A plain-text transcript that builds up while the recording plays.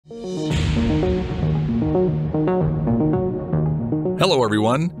Hello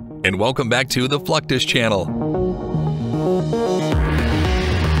everyone, and welcome back to the Fluctus Channel.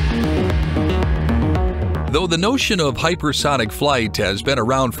 Though the notion of hypersonic flight has been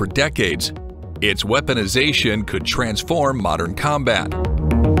around for decades, its weaponization could transform modern combat.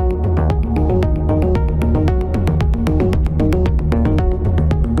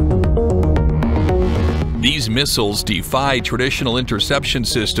 These missiles defy traditional interception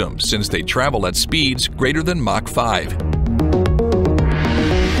systems since they travel at speeds greater than Mach 5.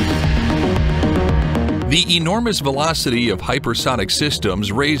 The enormous velocity of hypersonic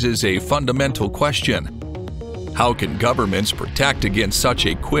systems raises a fundamental question. How can governments protect against such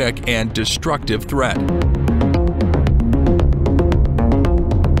a quick and destructive threat?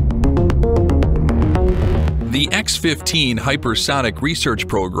 The X-15 Hypersonic Research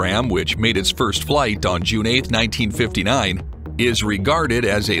Program, which made its first flight on June 8, 1959, is regarded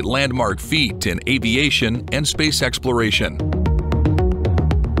as a landmark feat in aviation and space exploration.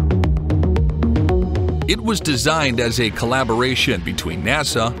 It was designed as a collaboration between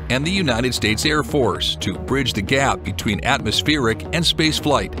NASA and the United States Air Force to bridge the gap between atmospheric and space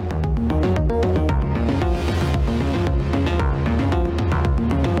flight.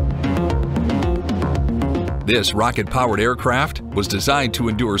 This rocket-powered aircraft was designed to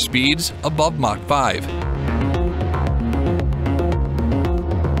endure speeds above Mach 5.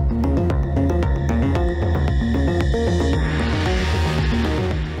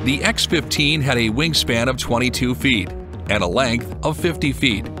 The X-15 had a wingspan of 22 feet and a length of 50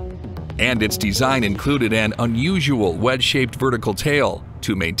 feet, and its design included an unusual wedge-shaped vertical tail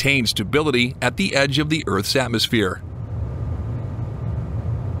to maintain stability at the edge of the Earth's atmosphere.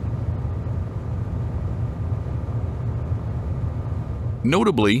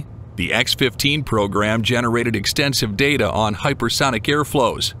 Notably, the X-15 program generated extensive data on hypersonic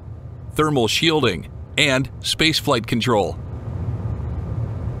airflows, thermal shielding, and spaceflight control.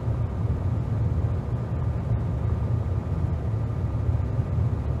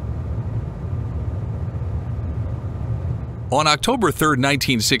 On October 3,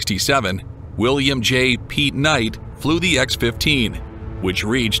 1967, William J. Pete Knight flew the X-15, which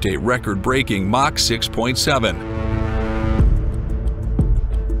reached a record-breaking Mach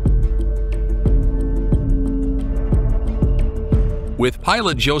 6.7. With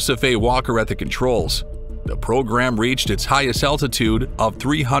pilot Joseph A. Walker at the controls, the program reached its highest altitude of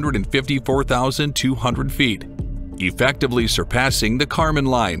 354,200 feet, effectively surpassing the Kármán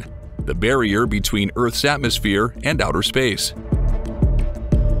line, the barrier between Earth's atmosphere and outer space.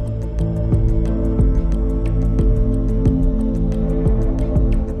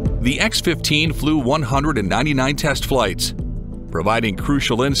 The X-15 flew 199 test flights, providing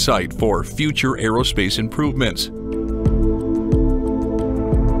crucial insight for future aerospace improvements.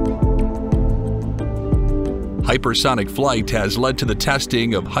 Hypersonic flight has led to the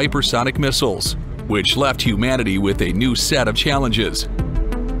testing of hypersonic missiles, which left humanity with a new set of challenges.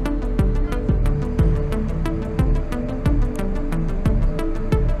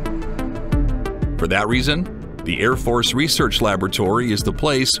 For that reason, the Air Force Research Laboratory is the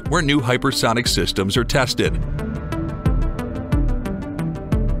place where new hypersonic systems are tested.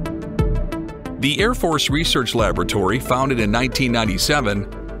 The Air Force Research Laboratory, founded in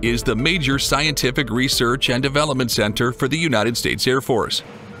 1997, is the major scientific research and development center for the United States Air Force.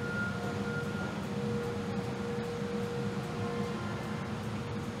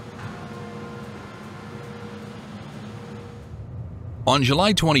 On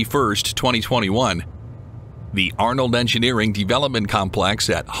July 21, 2021, the Arnold Engineering Development Complex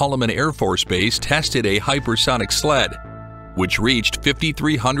at Holloman Air Force Base tested a hypersonic sled, which reached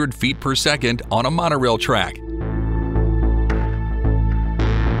 5,300 feet per second on a monorail track.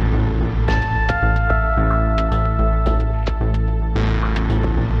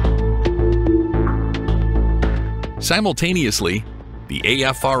 Simultaneously, the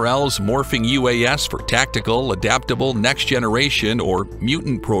AFRL's Morphing UAS for Tactical Adaptable Next Generation or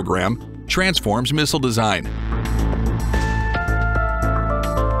MUTANT program transforms missile design.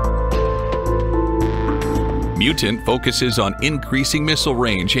 MUTANT focuses on increasing missile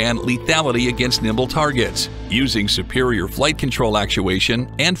range and lethality against nimble targets, using superior flight control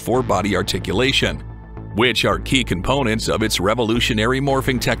actuation and forebody articulation, which are key components of its revolutionary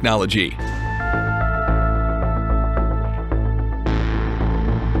morphing technology.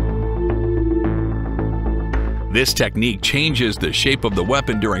 This technique changes the shape of the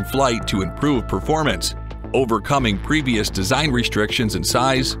weapon during flight to improve performance, overcoming previous design restrictions in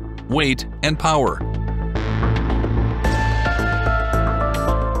size, weight, and power.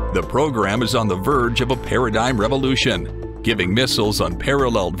 The program is on the verge of a paradigm revolution, giving missiles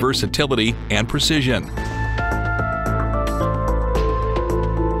unparalleled versatility and precision.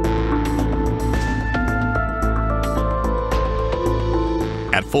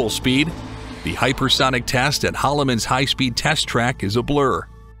 full speed, the hypersonic test at Holloman's high-speed test track is a blur.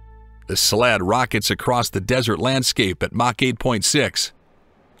 The sled rockets across the desert landscape at Mach 8.6,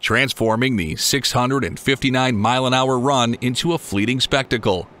 transforming the 659-mile-an-hour run into a fleeting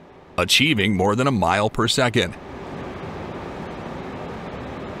spectacle, achieving more than a mile per second.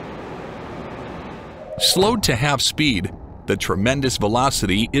 Slowed to half speed, the tremendous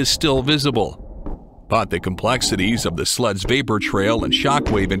velocity is still visible, but the complexities of the sled's vapor trail and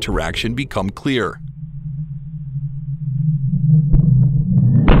shockwave interaction become clear.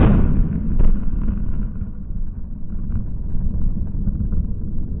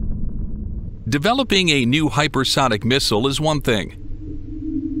 Developing a new hypersonic missile is one thing.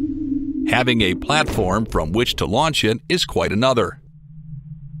 Having a platform from which to launch it is quite another.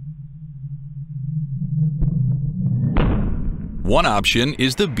 One option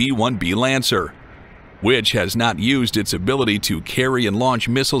is the B-1B Lancer, which has not used its ability to carry and launch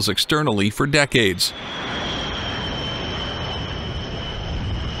missiles externally for decades.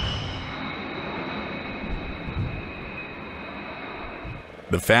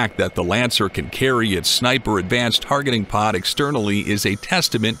 The fact that the Lancer can carry its Sniper advanced targeting pod externally is a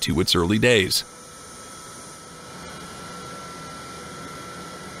testament to its early days.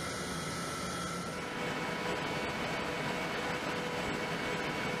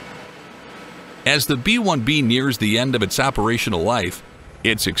 As the B-1B nears the end of its operational life,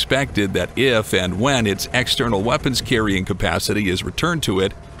 it's expected that if and when its external weapons carrying capacity is returned to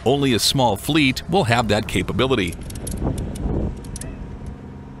it, only a small fleet will have that capability.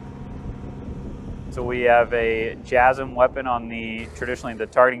 So we have a JASM weapon on traditionally the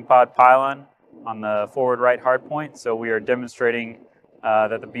targeting pod pylon on the forward right hardpoint. So we are demonstrating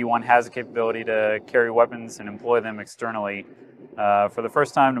that the B-1 has the capability to carry weapons and employ them externally for the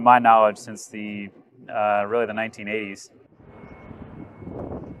first time, to my knowledge, since really the 1980s.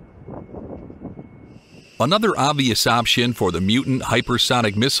 Another obvious option for the mutant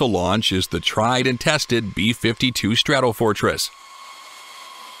hypersonic missile launch is the tried and tested B-52 Stratofortress.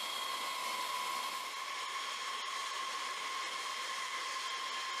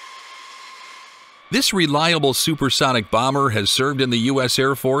 This reliable supersonic bomber has served in the U.S.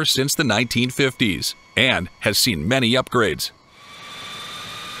 Air Force since the 1950s and has seen many upgrades.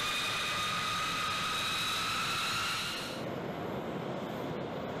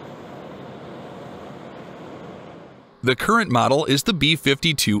 The current model is the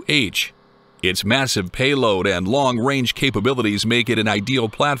B-52H. Its massive payload and long-range capabilities make it an ideal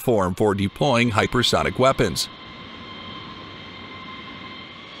platform for deploying hypersonic weapons.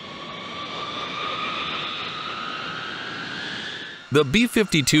 The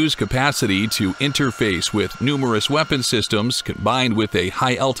B-52's capacity to interface with numerous weapon systems combined with a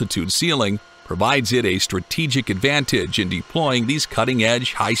high-altitude ceiling provides it a strategic advantage in deploying these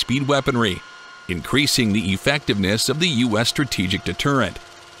cutting-edge, high-speed weaponry, increasing the effectiveness of the U.S. strategic deterrent,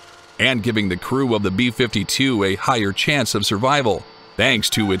 and giving the crew of the B-52 a higher chance of survival, thanks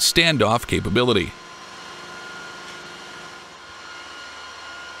to its standoff capability.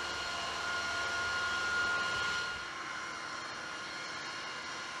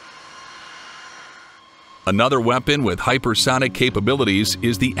 Another weapon with hypersonic capabilities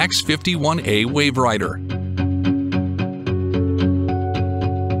is the X-51A Waverider.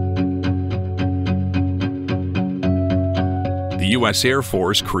 The U.S. Air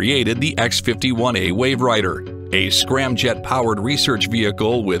Force created the X-51A Waverider, a scramjet-powered research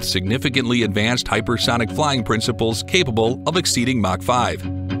vehicle with significantly advanced hypersonic flying principles capable of exceeding Mach 5.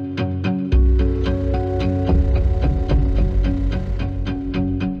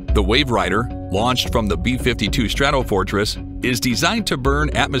 The Waverider, launched from the B-52 Stratofortress, is designed to burn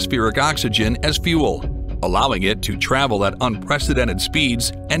atmospheric oxygen as fuel, allowing it to travel at unprecedented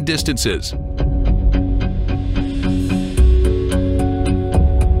speeds and distances.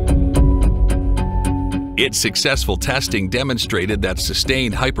 Its successful testing demonstrated that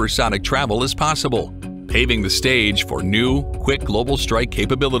sustained hypersonic travel is possible, paving the stage for new, quick global strike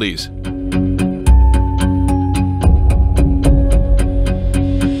capabilities.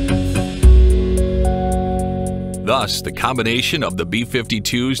 Thus, the combination of the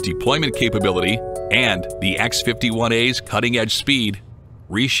B-52's deployment capability and the X-51A's cutting-edge speed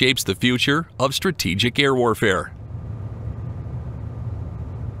reshapes the future of strategic air warfare.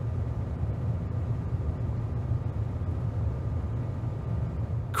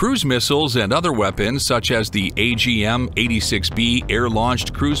 Cruise missiles and other weapons, such as the AGM-86B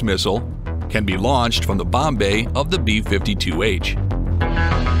air-launched cruise missile, can be launched from the bomb bay of the B-52H.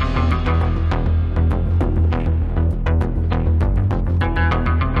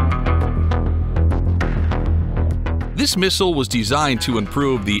 This This missile was designed to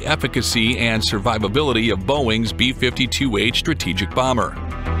improve the efficacy and survivability of Boeing's B-52H strategic bomber.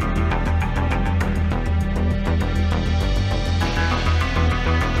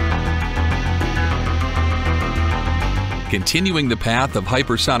 Continuing the path of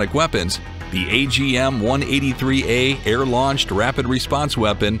hypersonic weapons, the AGM-183A air-launched rapid response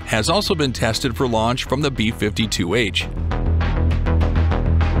weapon has also been tested for launch from the B-52H.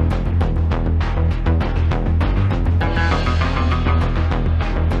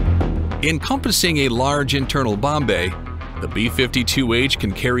 Encompassing a large internal bomb bay, the B-52H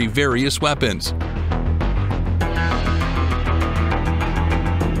can carry various weapons.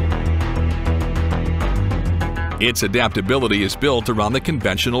 Its adaptability is built around the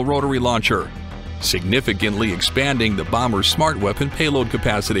conventional rotary launcher, significantly expanding the bomber's smart weapon payload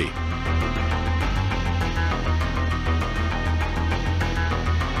capacity.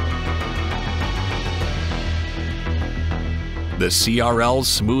 The CRL's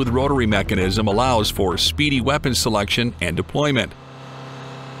smooth rotary mechanism allows for speedy weapon selection and deployment.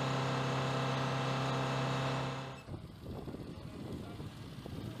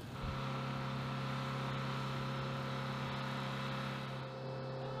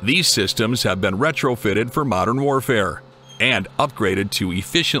 These systems have been retrofitted for modern warfare and upgraded to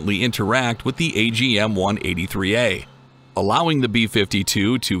efficiently interact with the AGM-183A, allowing the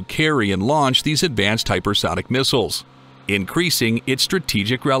B-52 to carry and launch these advanced hypersonic missiles, increasing its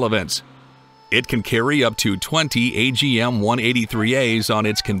strategic relevance. It can carry up to 20 AGM-183As on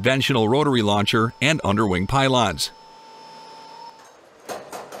its conventional rotary launcher and underwing pylons.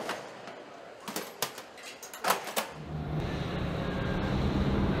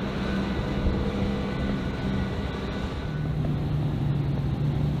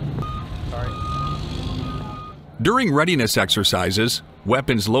 During readiness exercises,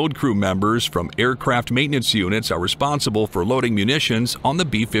 weapons load crew members from aircraft maintenance units are responsible for loading munitions on the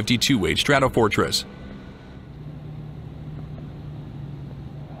B-52H Stratofortress.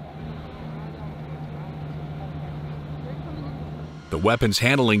 The weapons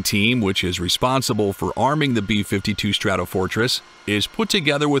handling team, which is responsible for arming the B-52 Stratofortress, is put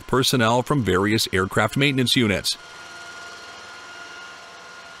together with personnel from various aircraft maintenance units.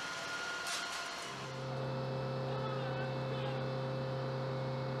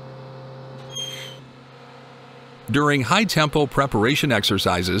 During high-tempo preparation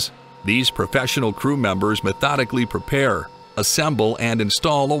exercises, these professional crew members methodically prepare, assemble, and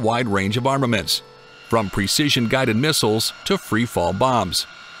install a wide range of armaments, from precision-guided missiles to free-fall bombs.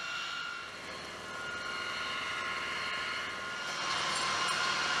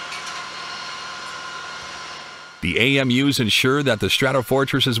 The AMUs ensure that the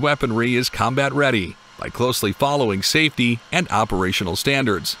Stratofortress's weaponry is combat-ready by closely following safety and operational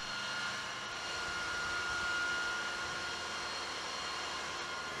standards.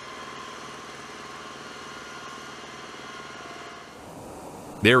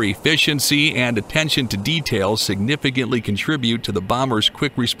 Their efficiency and attention to detail significantly contribute to the bomber's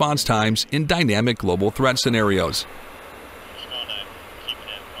quick response times in dynamic global threat scenarios.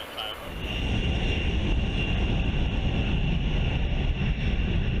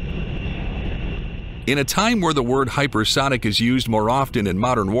 In a time where the word hypersonic is used more often in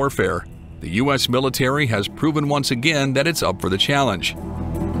modern warfare, the U.S. military has proven once again that it's up for the challenge.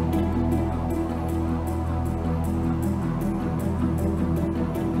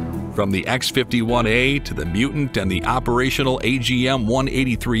 From the X-51A to the mutant and the operational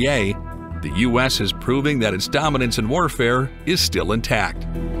AGM-183A, the U.S. is proving that its dominance in warfare is still intact.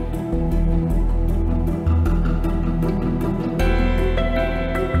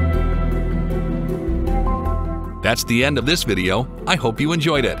 That's the end of this video. I hope you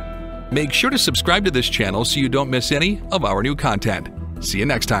enjoyed it. Make sure to subscribe to this channel so you don't miss any of our new content. See you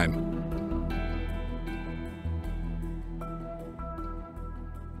next time.